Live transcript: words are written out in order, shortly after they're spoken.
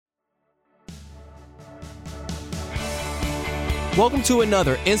Welcome to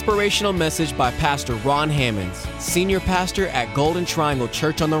another inspirational message by Pastor Ron Hammonds, Senior Pastor at Golden Triangle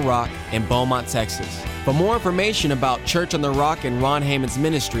Church on the Rock in Beaumont, Texas. For more information about Church on the Rock and Ron Hammonds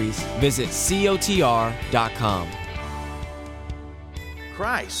Ministries, visit cotr.com.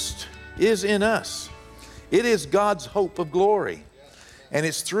 Christ is in us. It is God's hope of glory. And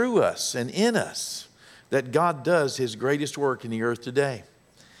it's through us and in us that God does His greatest work in the earth today.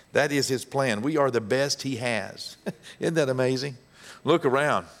 That is His plan. We are the best He has. Isn't that amazing? Look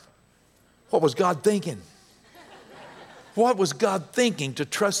around. What was God thinking? What was God thinking to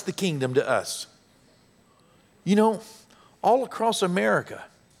trust the kingdom to us? You know, all across America,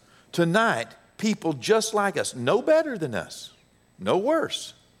 tonight, people just like us, no better than us, no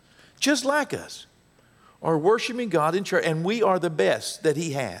worse, just like us, are worshiping God in church, and we are the best that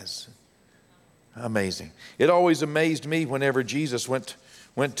He has. Amazing. It always amazed me whenever Jesus went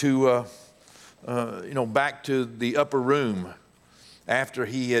to, back to the upper room after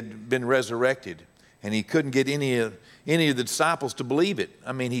He had been resurrected, and He couldn't get any of the disciples to believe it.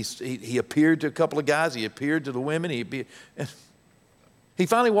 I mean, he appeared to a couple of guys. He appeared to the women. He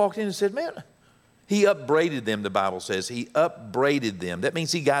finally walked in and said, man, He upbraided them, the Bible says. He upbraided them. That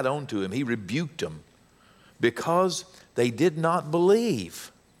means He got on to them. He rebuked them because they did not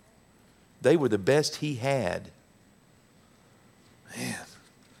believe. They were the best He had. Man.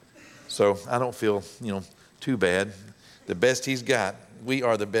 So I don't feel, too bad. The best He's got. We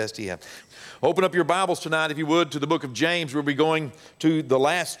are the best He has. Open up your Bibles tonight, if you would, to the book of James. We'll be going to the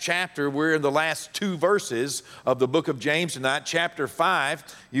last chapter. We're in the last two verses of the book of James tonight, chapter 5.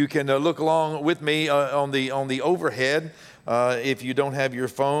 You can look along with me on the overhead. If you don't have your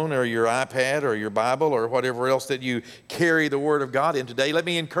phone or your iPad or your Bible or whatever else that you carry the Word of God in today, let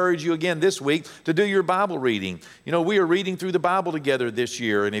me encourage you again this week to do your Bible reading. You know, we are reading through the Bible together this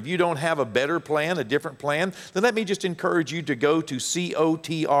year, and if you don't have a better plan, a different plan, then let me just encourage you to go to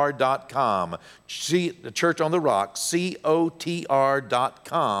cotr.com. The Church on the Rock, cotr.com,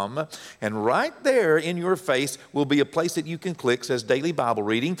 and right there in your face will be a place that you can click, says Daily Bible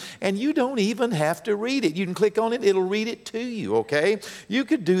Reading, and you don't even have to read it. You can click on it, it'll read it to you, okay? You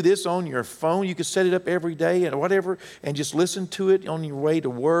could do this on your phone. You could set it up every day and whatever, and just listen to it on your way to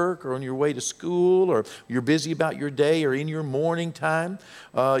work or on your way to school, or you're busy about your day or in your morning time.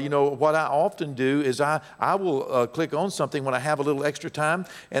 What I often do is I will click on something when I have a little extra time,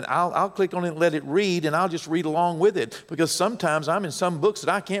 and I'll click on it and let it read, and I'll just read along with it, because sometimes I'm in some books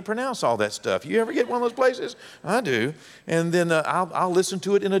that I can't pronounce all that stuff. You ever get one of those places? I do. And then I'll listen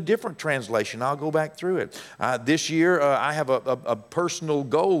to it in a different translation. I'll go back through it. This year, I have a personal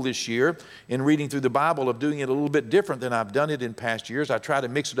goal this year in reading through the Bible of doing it a little bit different than I've done it in past years. I try to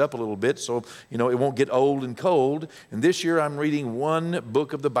mix it up a little bit so, it won't get old and cold. And this year I'm reading one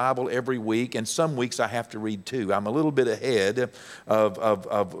book of the Bible every week, and some weeks I have to read two. I'm a little bit ahead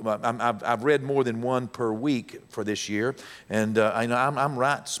I've read more than one per week for this year. And I'm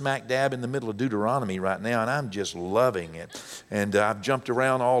right smack dab in the middle of Deuteronomy right now, and I'm just loving it. And I've jumped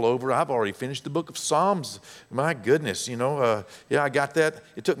around all over. I've already finished the book of Psalms. My goodness, I got that.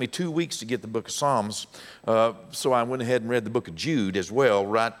 It took me 2 weeks to get the book of Psalms. So I went ahead and read the book of Jude as well,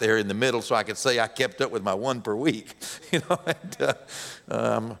 right there in the middle, so I could say I kept up with my one per week.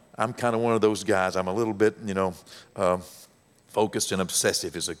 I'm kind of one of those guys. I'm a little bit, focused and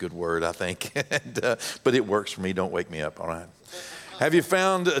obsessive is a good word, I think. But it works for me. Don't wake me up, all right? Have you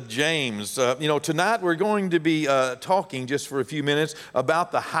found James? Tonight we're going to be talking just for a few minutes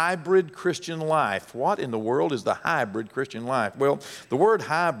about the hybrid Christian life. What in the world is the hybrid Christian life? Well, the word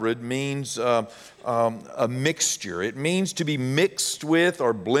hybrid means a mixture. It means to be mixed with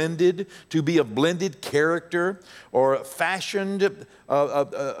or blended, to be a blended character, or fashioned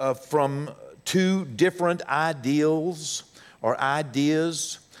from two different ideals or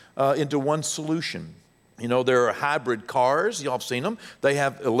ideas into one solution. There are hybrid cars. Y'all have seen them. They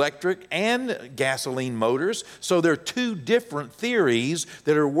have electric and gasoline motors. So there are two different theories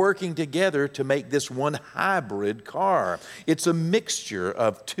that are working together to make this one hybrid car. It's a mixture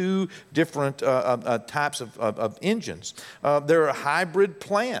of two different types of engines. There are hybrid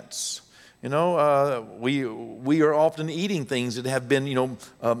plants. We are often eating things that have been,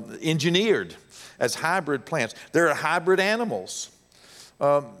 engineered as hybrid plants. There are hybrid animals.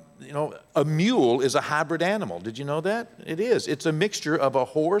 A mule is a hybrid animal. Did you know that? It is. It's a mixture of a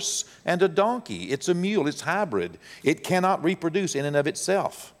horse and a donkey. It's a mule. It's hybrid. It cannot reproduce in and of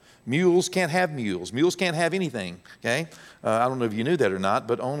itself. Mules can't have mules. Mules can't have anything, okay? I don't know if you knew that or not,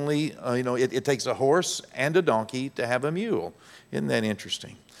 but only, it takes a horse and a donkey to have a mule. Isn't that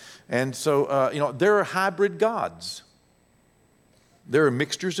interesting? And so, there are hybrid gods. There are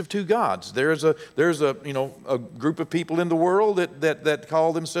mixtures of two gods. There's a a group of people in the world that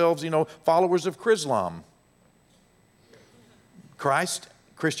call themselves followers of Chrislam.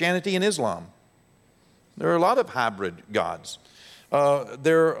 Christianity and Islam. There are a lot of hybrid gods.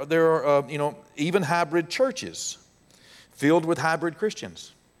 There are even hybrid churches filled with hybrid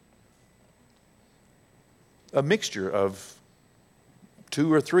Christians. A mixture of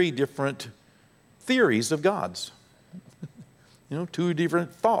 2 or 3 different theories of gods. 2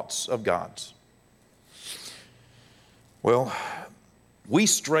 different thoughts of gods. Well, we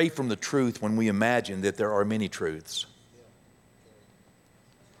stray from the truth when we imagine that there are many truths.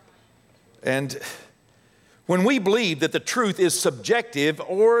 And when we believe that the truth is subjective,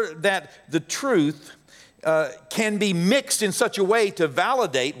 or that the truth can be mixed in such a way to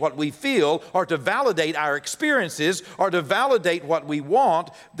validate what we feel, or to validate our experiences, or to validate what we want,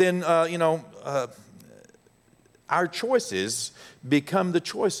 then our choices become the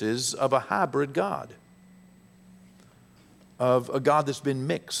choices of a hybrid God, of a God that's been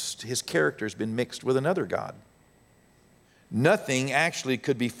mixed. His character has been mixed with another God. Nothing actually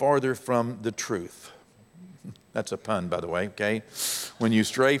could be farther from the truth. That's a pun, by the way, okay? When you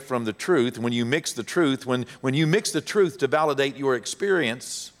stray from the truth, when you mix the truth, when you mix the truth to validate your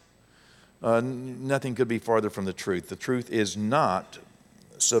experience, nothing could be farther from the truth. The truth is not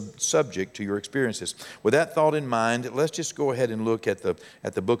subject to your experiences. With that thought in mind, let's just go ahead and look at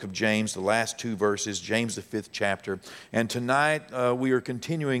the book of James, the last 2 verses, James the 5th chapter. And tonight we are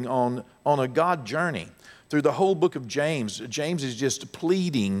continuing on a God journey. Through the whole book of James, James is just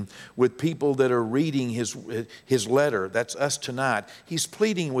pleading with people that are reading his letter. That's us tonight. He's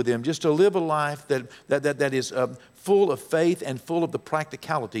pleading with them just to live a life that is full of faith and full of the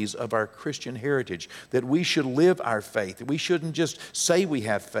practicalities of our Christian heritage. That we should live our faith. That we shouldn't just say we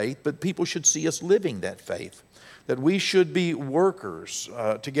have faith, but people should see us living that faith. That we should be workers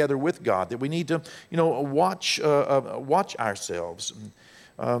together with God. That we need to, watch ourselves.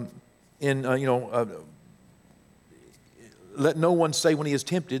 Let no one say when he is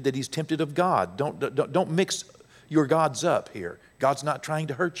tempted that he's tempted of God. Don't mix your gods up here. God's not trying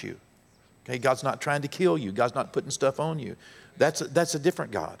to hurt you. Okay, God's not trying to kill you. God's not putting stuff on you. That's a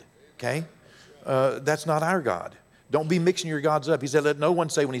different God. Okay, that's not our God. Don't be mixing your gods up. He said, let no one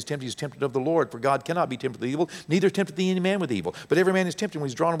say when he's tempted of the Lord, for God cannot be tempted with evil, neither tempteth any man with evil. But every man is tempted when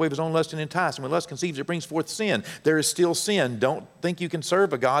he's drawn away of his own lust and enticed. And when lust conceives, it brings forth sin. There is still sin. Don't think you can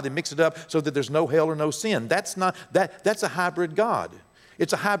serve a God and mix it up so that there's no hell or no sin. That's a hybrid God.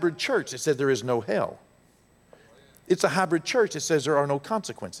 It's a hybrid church that says there is no hell. It's a hybrid church that says there are no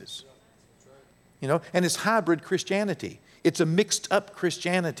consequences. And it's hybrid Christianity. It's a mixed up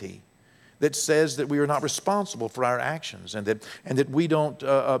Christianity that says that we are not responsible for our actions, and that we don't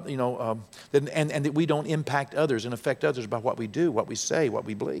and that we don't impact others and affect others by what we do, what we say, what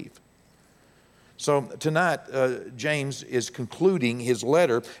we believe. So tonight, James is concluding his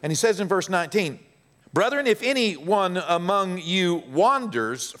letter, and he says in verse 19, "Brethren, if anyone among you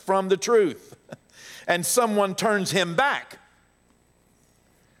wanders from the truth, and someone turns him back,"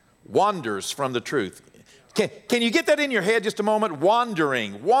 wanders from the truth. Can you get that in your head just a moment?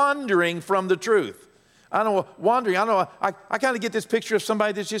 Wandering from the truth. I know, wandering. I kind of get this picture of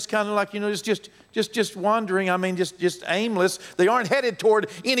somebody that's just kind of like, just wandering. I mean, just aimless. They aren't headed toward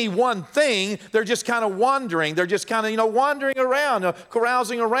any one thing. They're just kind of wandering. They're just kind of, wandering around,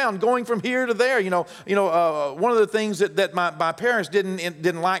 carousing around, going from here to there. One of the things that my parents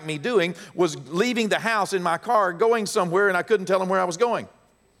didn't like me doing was leaving the house in my car, going somewhere, and I couldn't tell them where I was going.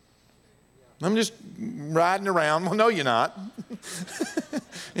 I'm just riding around. Well, no, you're not.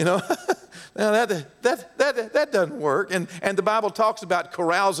 Now that doesn't work. And the Bible talks about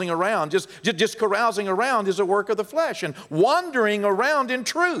carousing around. Just carousing around is a work of the flesh. And wandering around in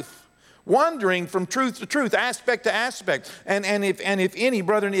truth. Wandering from truth to truth, aspect to aspect. And if any,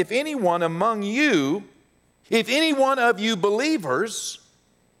 brethren, if anyone among you, if any one of you believers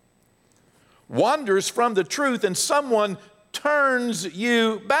wanders from the truth and someone turns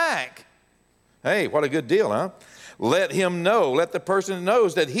you back, hey, what a good deal, huh? Let him know, let the person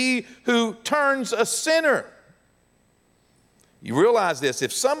knows that he who turns a sinner. You realize this,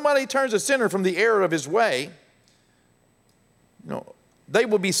 if somebody turns a sinner from the error of his way, they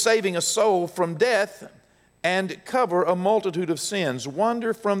will be saving a soul from death and cover a multitude of sins.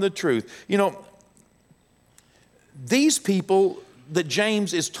 Wander from the truth. These people that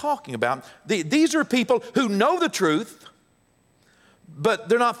James is talking about, these are people who know the truth, but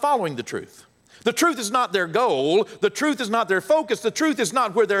they're not following the truth. The truth is not their goal. The truth is not their focus. The truth is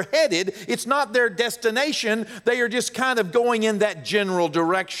not where they're headed. It's not their destination. They are just kind of going in that general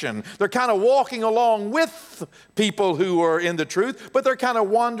direction. They're kind of walking along with people who are in the truth, but they're kind of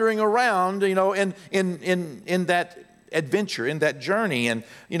wandering around, in that adventure, in that journey. And,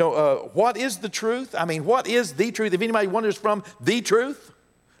 what is the truth? I mean, what is the truth? If anybody wonders from the truth,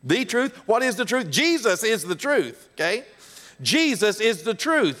 what is the truth? Jesus is the truth, okay? Jesus is the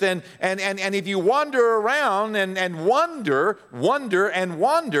truth. And if you wander around and wonder,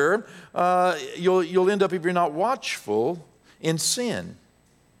 you'll end up, if you're not watchful, in sin,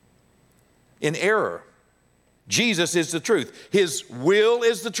 in error. Jesus is the truth. His will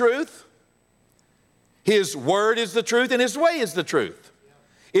is the truth. His word is the truth, and His way is the truth.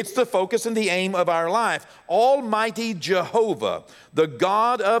 It's the focus and the aim of our life. Almighty Jehovah, the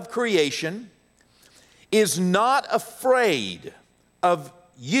God of creation, is not afraid of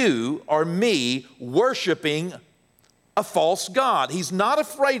you or me worshiping a false God. He's not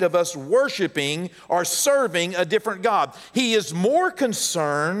afraid of us worshiping or serving a different God. He is more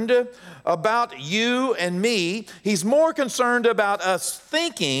concerned about you and me. He's more concerned about us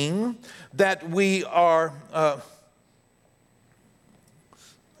thinking that we are,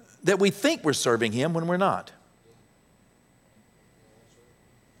 that we think we're serving Him when we're not.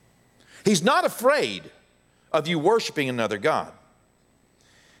 He's not afraid of you worshiping another God.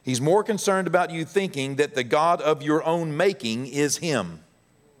 He's more concerned about you thinking that the God of your own making is Him.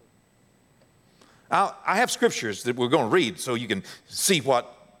 I have scriptures that we're going to read so you can see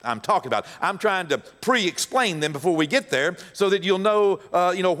what I'm talking about. I'm trying to pre-explain them before we get there so that you'll know,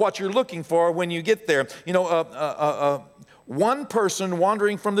 what you're looking for when you get there. One person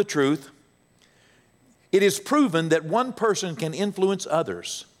wandering from the truth, it is proven that one person can influence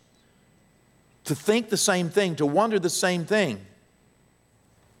others to think the same thing, to wonder the same thing.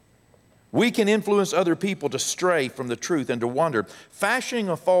 We can influence other people to stray from the truth and to wander. Fashioning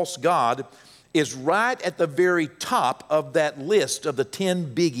a false god is right at the very top of that list of the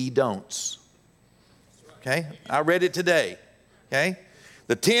 10 biggie don'ts. Okay? I read it today. Okay?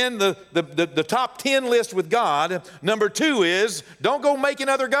 The top 10 list with God, number 2 is don't go making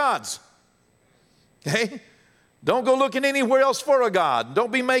other gods. Okay? Don't go looking anywhere else for a god.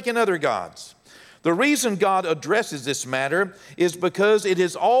 Don't be making other gods. The reason God addresses this matter is because it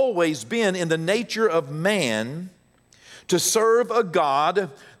has always been in the nature of man to serve a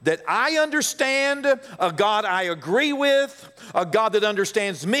God that I understand, a God I agree with, a God that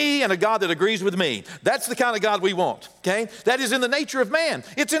understands me, and a God that agrees with me. That's the kind of God we want, okay? That is in the nature of man.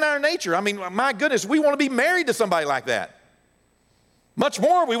 It's in our nature. I mean, my goodness, we want to be married to somebody like that. Much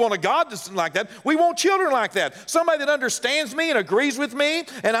more, we want a God like that. We want children like that. Somebody that understands me and agrees with me,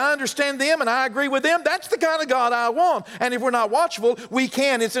 and I understand them and I agree with them. That's the kind of God I want. And if we're not watchful, we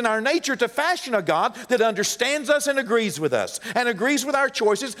can. It's in our nature to fashion a God that understands us and agrees with us, and agrees with our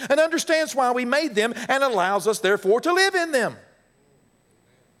choices, and understands why we made them, and allows us, therefore, to live in them.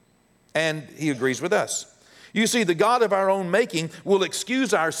 And He agrees with us. You see, the God of our own making will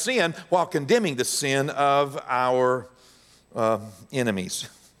excuse our sin while condemning the sin of our enemies.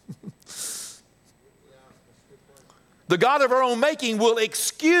 The God of our own making will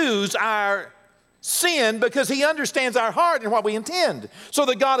excuse our sin because He understands our heart and what we intend. So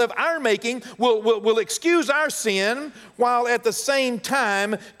the God of our making will excuse our sin while at the same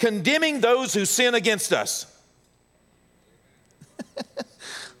time condemning those who sin against us.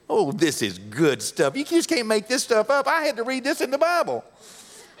 Oh, this is good stuff. You just can't make this stuff up. I had to read this in the Bible.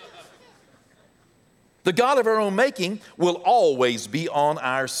 The God of our own making will always be on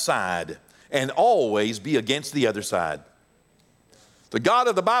our side and always be against the other side. The God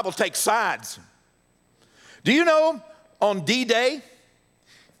of the Bible takes sides. Do you know on D-Day,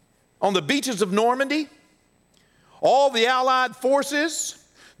 on the beaches of Normandy, all the Allied forces,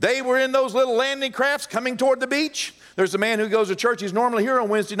 they were in those little landing crafts coming toward the beach. There's a man who goes to church. He's normally here on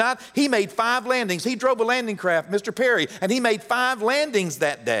Wednesday night. He made 5 landings. He drove a landing craft, Mr. Perry, and he made 5 landings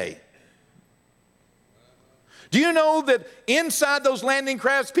that day. Do you know that inside those landing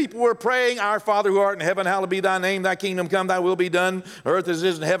crafts, people were praying, Our Father who art in heaven, hallowed be thy name, thy kingdom come, thy will be done, earth as it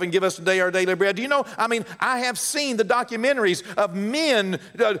is in heaven, give us today our daily bread. Do you know, I have seen the documentaries of men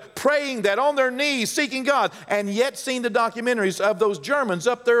praying that on their knees, seeking God, and yet seen the documentaries of those Germans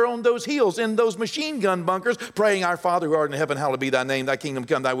up there on those hills in those machine gun bunkers, praying, Our Father who art in heaven, hallowed be thy name, thy kingdom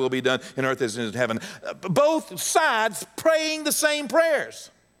come, thy will be done, in earth as it is in heaven. Both sides praying the same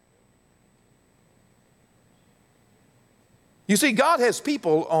prayers. You see, God has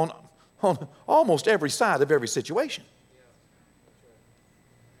people on almost every side of every situation.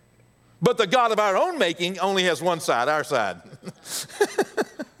 But the God of our own making only has one side, our side.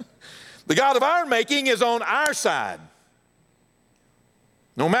 The God of our making is on our side.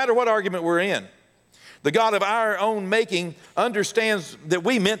 No matter what argument we're in, the God of our own making understands that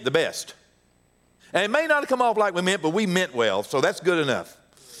we meant the best. And it may not have come off like we meant, but we meant well, so that's good enough.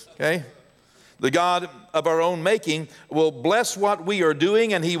 Okay? The God of our own making will bless what we are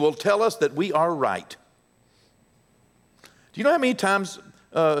doing, and He will tell us that we are right. Do you know how many times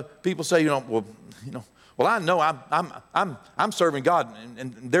people say, well, I know I'm serving God,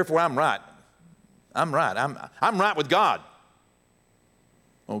 and therefore I'm right. I'm right. I'm right with God.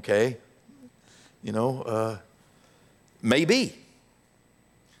 Okay, maybe.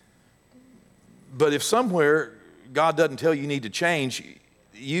 But if somewhere God doesn't tell you need to change,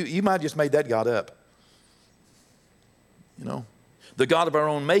 you might have just made that God up. The God of our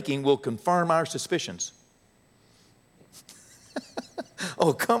own making will confirm our suspicions.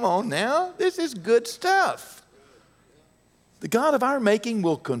 Oh, come on now. This is good stuff. The God of our making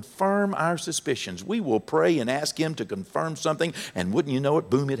will confirm our suspicions. We will pray and ask Him to confirm something, and wouldn't you know it,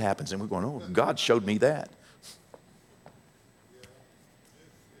 boom, it happens. And we're going, oh, God showed me that.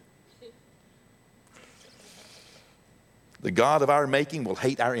 The God of our making will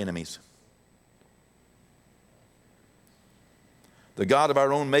hate our enemies. The God of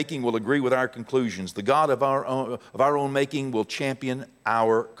our own making will agree with our conclusions. The God of our own making will champion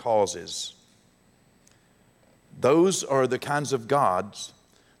our causes. Those are the kinds of gods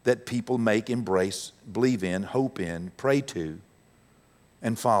that people make, embrace, believe in, hope in, pray to,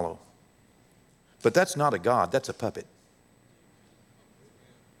 and follow. But that's not a God, that's a puppet.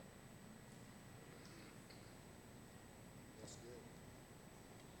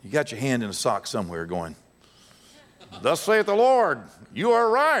 You got your hand in a sock somewhere going, thus saith the Lord, you are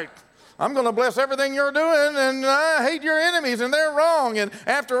right. I'm going to bless everything you're doing, and I hate your enemies, and they're wrong. And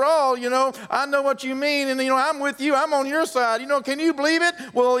after all, I know what you mean, and I'm with you. I'm on your side. Can you believe it?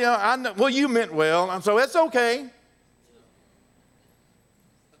 Well, I know, well, you meant well, so it's okay.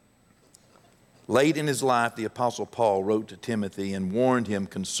 Late in his life, the Apostle Paul wrote to Timothy and warned him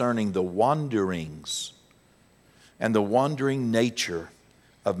concerning the wanderings and the wandering nature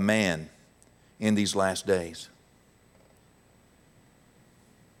of man in these last days.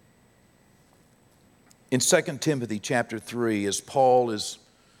 In 2 Timothy chapter 3, as Paul is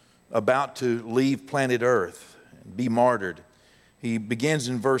about to leave planet Earth and be martyred, he begins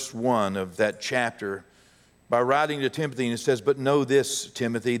in verse 1 of that chapter by writing to Timothy, and it says, "But know this,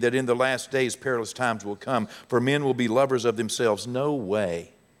 Timothy, that in the last days perilous times will come, for men will be lovers of themselves." No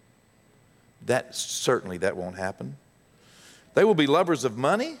way. Certainly that won't happen. They will be lovers of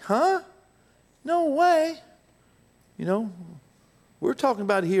money? Huh? No way. We're talking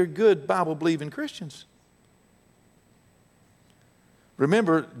about here good Bible-believing Christians.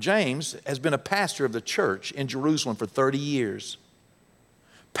 Remember, James has been a pastor of the church in Jerusalem for 30 years.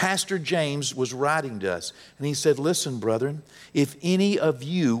 Pastor James was writing to us, and he said, "Listen, brethren, if any of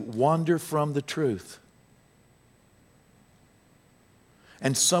you wander from the truth,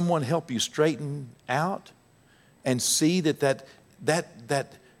 and someone help you straighten out and see that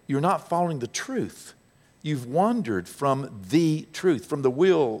you're not following the truth, you've wandered from the truth, from the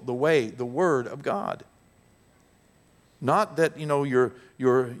will, the way, the word of God. Not that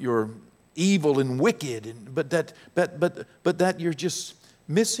you're evil and wicked, but that you're just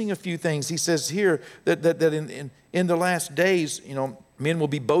missing a few things." He says here that in the last days, men will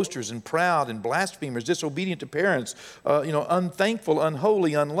be boasters and proud and blasphemers, disobedient to parents, unthankful,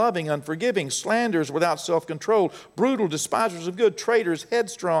 unholy, unloving, unforgiving, slanderers, without self-control, brutal, despisers of good, traitors,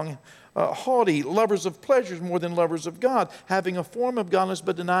 headstrong, haughty, lovers of pleasures more than lovers of God, having a form of godliness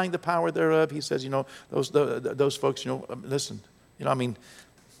but denying the power thereof. He says, those folks, listen, now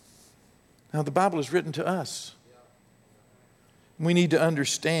the Bible is written to us. We need to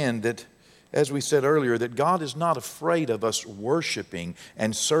understand that, as we said earlier, that God is not afraid of us worshiping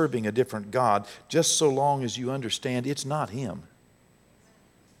and serving a different God, just so long as you understand it's not Him.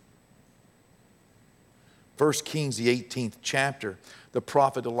 1 Kings, the 18th chapter, the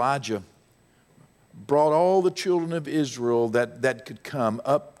prophet Elijah brought all the children of Israel that could come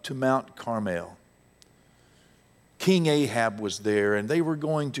up to Mount Carmel. King Ahab was there, and they were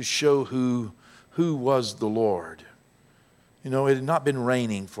going to show who was the Lord. It had not been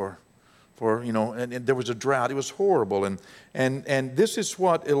raining and there was a drought. It was horrible. And this is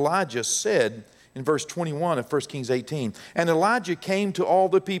what Elijah said in verse 21 of 1 Kings 18. "And Elijah came to all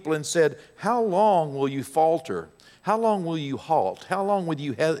the people and said, 'How long will you falter? How long will you halt? How long will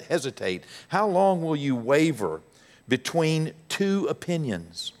you hesitate? How long will you waver between two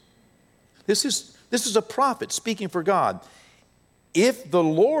opinions?'" This is a prophet speaking for God. If the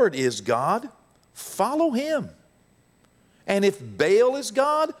Lord is God, follow Him And if Baal is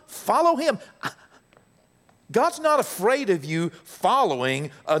God, follow him. God's not afraid of you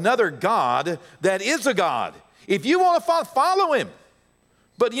following another God that is a God. If you want to follow him.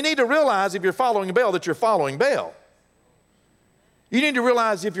 But you need to realize if you're following Baal that you're following Baal. You need to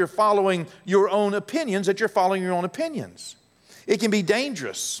realize if you're following your own opinions that you're following your own opinions. It can be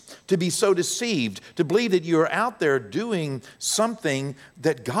dangerous to be so deceived, to believe that you're out there doing something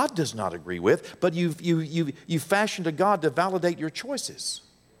that God does not agree with, but you've fashioned a God to validate your choices.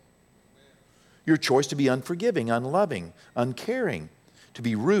 Your choice to be unforgiving, unloving, uncaring, to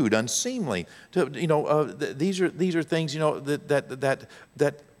be rude, unseemly. These are things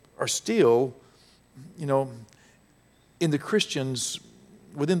that are still, in the Christians,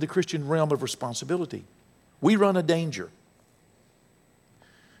 within the Christian realm of responsibility. We run a danger.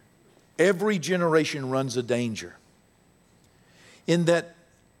 Every generation runs a danger in that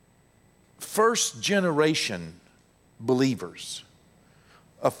first generation believers.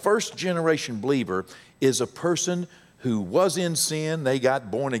 A first generation believer is a person who was in sin, they got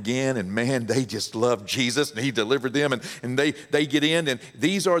born again, and man, they just loved Jesus, and he delivered them, and they get in, and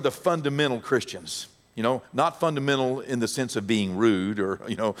these are the fundamental Christians. Not fundamental in the sense of being rude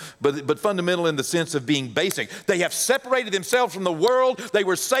but fundamental in the sense of being basic. They have separated themselves from the world. They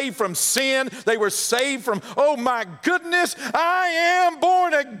were saved from sin. They were saved from, oh my goodness, I am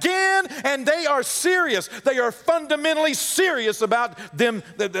born again. And they are serious. They are fundamentally serious about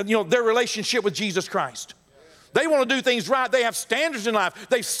their relationship with Jesus Christ. They want to do things right. They have standards in life.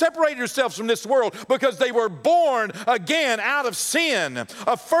 They've separated themselves from this world because they were born again out of sin.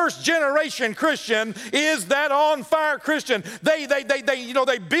 A first generation Christian is that on fire Christian. They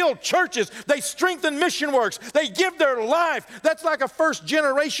build churches. They strengthen mission works. They give their life. That's like a first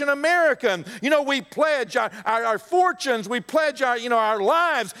generation American. We pledge our fortunes. We pledge our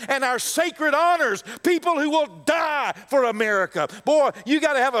lives and our sacred honors. People who will die for America. Boy, you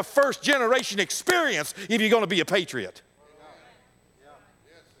got to have a first generation experience if you're going to be a patriot.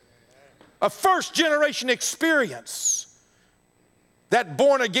 A first generation experience. That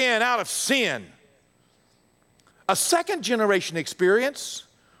born again out of sin. A second generation experience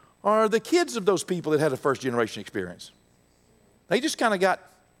are the kids of those people that had a first generation experience. They just kind of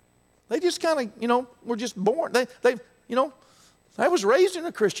were just born. I was raised in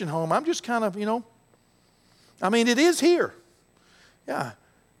a Christian home. I'm just kind of, it is here. Yeah.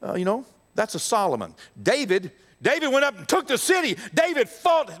 That's a Solomon. David went up and took the city. David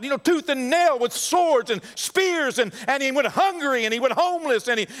fought, tooth and nail with swords and spears, and he went hungry and he went homeless,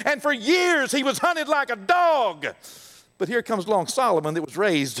 and for years he was hunted like a dog. But here comes along Solomon that was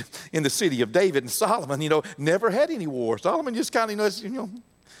raised in the city of David, and Solomon, never had any war. Solomon just kind of,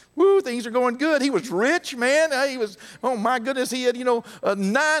 things are going good. He was rich, man. He was, oh my goodness, he had,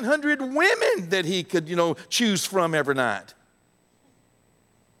 900 women that he could, choose from every night.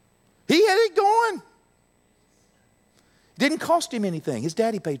 He had it going. Didn't cost him anything. His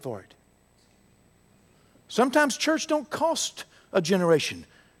daddy paid for it. Sometimes church don't cost a generation.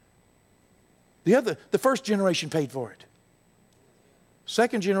 The first generation paid for it.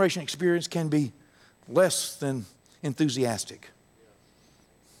 Second generation experience can be less than enthusiastic.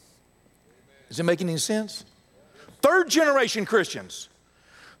 Is it making any sense? Third generation Christians.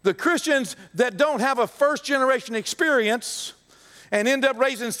 The Christians that don't have a first generation experience and end up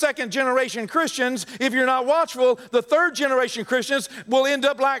raising second generation Christians, if you're not watchful, the third generation Christians will end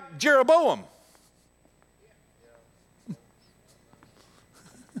up like Jeroboam.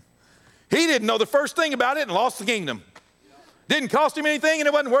 He didn't know the first thing about it and lost the kingdom. Didn't cost him anything and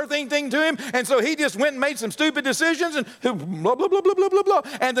it wasn't worth anything to him. And so he just went and made some stupid decisions and blah, blah, blah, blah, blah, blah, blah.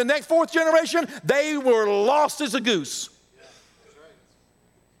 And the next fourth generation, they were lost as a goose.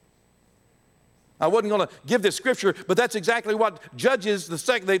 I wasn't going to give this scripture, but that's exactly what Judges, the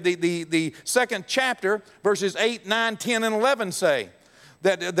second chapter, verses 8, 9, 10, and 11 say.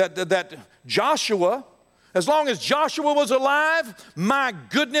 That Joshua, as long as Joshua was alive, my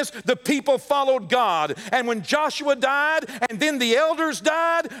goodness, the people followed God. And when Joshua died, and then the elders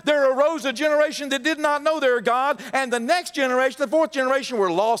died, there arose a generation that did not know their God. And the next generation, the fourth generation,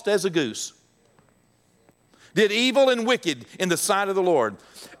 were lost as a goose. Did evil and wicked in the sight of the Lord.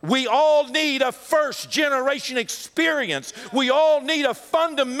 We all need a first generation experience. We all need a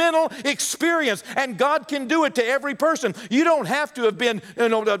fundamental experience, and God can do it to every person. You don't have to have been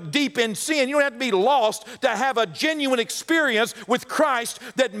deep in sin. You don't have to be lost to have a genuine experience with Christ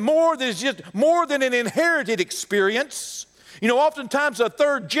that more than an inherited experience. Oftentimes a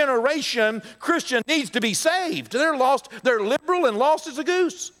third generation Christian needs to be saved. They're lost, they're liberal and lost as a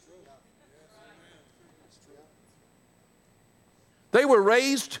goose. They were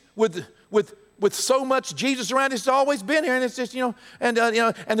raised with with so much Jesus around, it's always been here, and it's just, and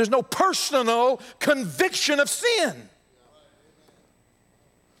there's no personal conviction of sin.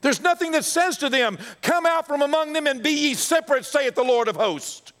 There's nothing that says to them, come out from among them and be ye separate, saith the Lord of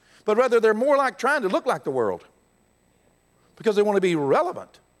hosts. But rather, they're more like trying to look like the world because they want to be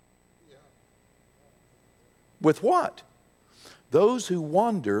relevant. With what? Those who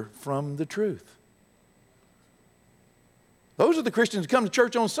wander from the truth. Those are the Christians who come to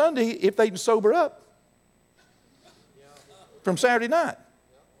church on Sunday if they can sober up from Saturday night.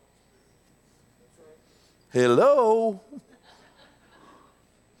 Hello.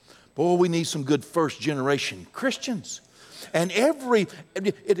 Boy, we need some good first-generation Christians. And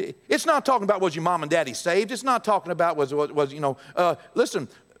it's not talking about was your mom and daddy saved. It's not talking about listen,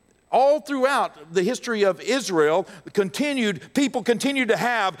 all throughout the history of Israel, people continued to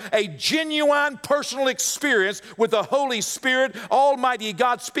have a genuine personal experience with the Holy Spirit, Almighty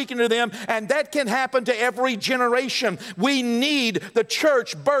God speaking to them, and that can happen to every generation. We need the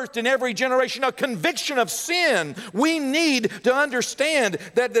church birthed in every generation, a conviction of sin. We need to understand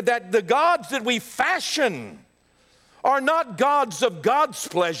that the gods that we fashion are not gods of God's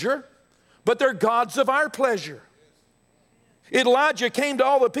pleasure, but they're gods of our pleasure. Elijah came to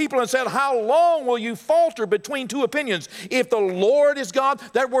all the people and said, how long will you falter between two opinions? If the Lord is God,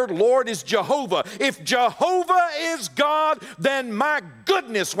 that word Lord is Jehovah. If Jehovah is God, then my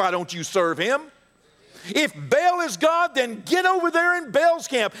goodness, why don't you serve him? If Baal is God, then get over there in Baal's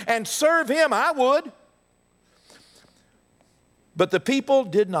camp and serve him. I would. But the people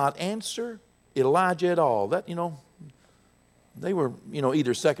did not answer Elijah at all. They were,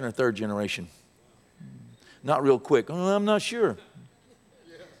 either second or third generation. Not real quick. I'm not sure.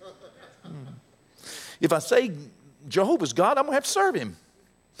 If I say Jehovah's God, I'm going to have to serve him.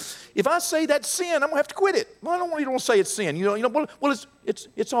 If I say that's sin, I'm going to have to quit it. Well, I don't want you to say it's sin. Well,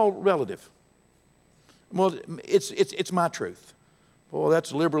 it's all relative. Well, it's my truth. Boy,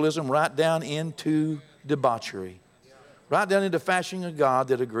 that's liberalism right down into debauchery. Right down into fashioning a God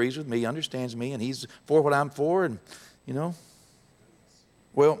that agrees with me, understands me, and he's for what I'm for, and,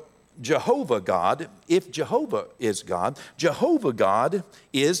 Well, Jehovah God, if Jehovah is God, Jehovah God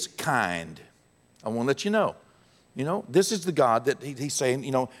is kind. I want to let you know. This is the God that he's saying,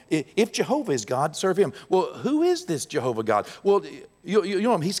 if Jehovah is God, serve him. Well, who is this Jehovah God? Well, you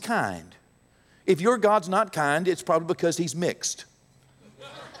know him, he's kind. If your God's not kind, it's probably because he's mixed.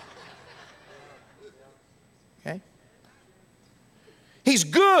 Okay? He's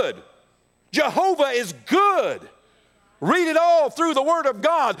good. Jehovah is good. Read it all through the Word of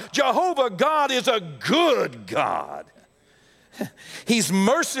God. Jehovah God is a good God. He's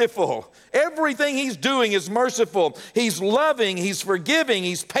merciful. Everything he's doing is merciful. He's loving. He's forgiving.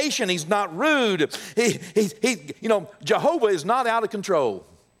 He's patient. He's not rude. Jehovah is not out of control.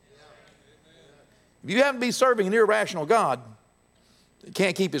 If you happen to be serving an irrational God that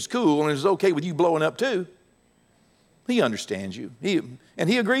can't keep his cool and is okay with you blowing up too, he understands you. And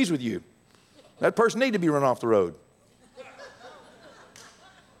he agrees with you. That person needs to be run off the road.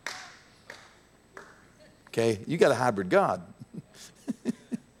 Okay, you got a hybrid God. You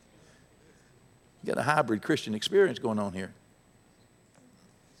got a hybrid Christian experience going on here.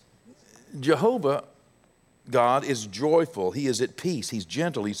 Jehovah God is joyful. He is at peace. He's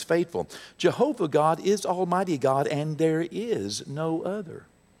gentle. He's faithful. Jehovah God is Almighty God, and there is no other.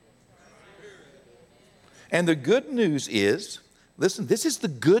 And the good news is, listen, this is the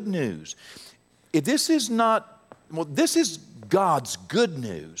good news. If this is this is God's good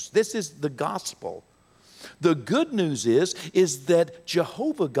news. This is the gospel. The good news is that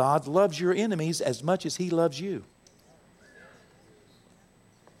Jehovah God loves your enemies as much as he loves you.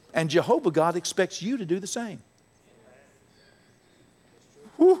 And Jehovah God expects you to do the same.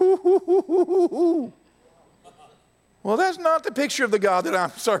 Well, that's not the picture of the God that I'm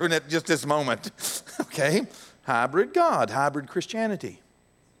serving at just this moment. Okay? Hybrid God, hybrid Christianity.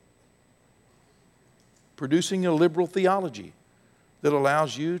 Producing a liberal theology that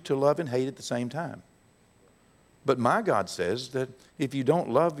allows you to love and hate at the same time. But my God says that if you don't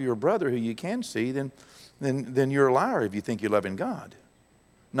love your brother who you can see, then you're a liar if you think you're loving God,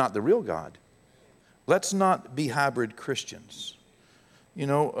 not the real God. Let's not be hybrid Christians.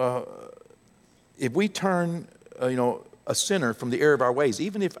 If we turn, a sinner from the error of our ways,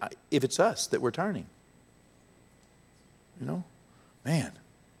 even if it's us that we're turning, man,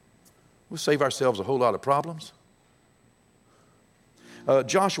 we'll save ourselves a whole lot of problems.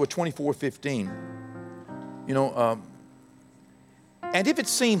 Joshua 24:15. And if it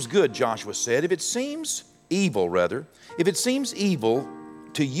seems good, Joshua said, if it seems evil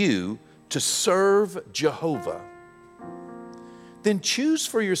to you to serve Jehovah, then choose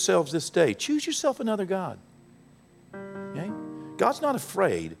for yourselves this day. Choose yourself another God. Okay? God's not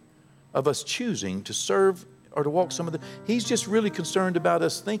afraid of us choosing to serve or to walk some of the... He's just really concerned about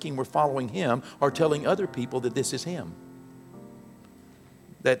us thinking we're following Him or telling other people that this is Him.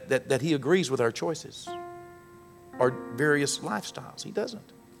 That He agrees with our choices or various lifestyles. He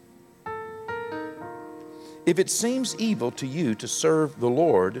doesn't. If it seems evil to you to serve the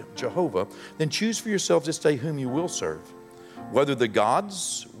Lord, Jehovah, then choose for yourselves this day whom you will serve. Whether the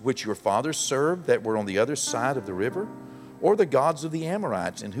gods which your fathers served that were on the other side of the river, or the gods of the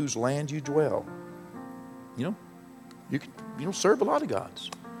Amorites in whose land you dwell. You don't serve a lot of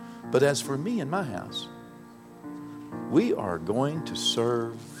gods. But as for me and my house, we are going to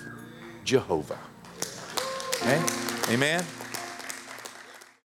serve Jehovah. Okay? Amen?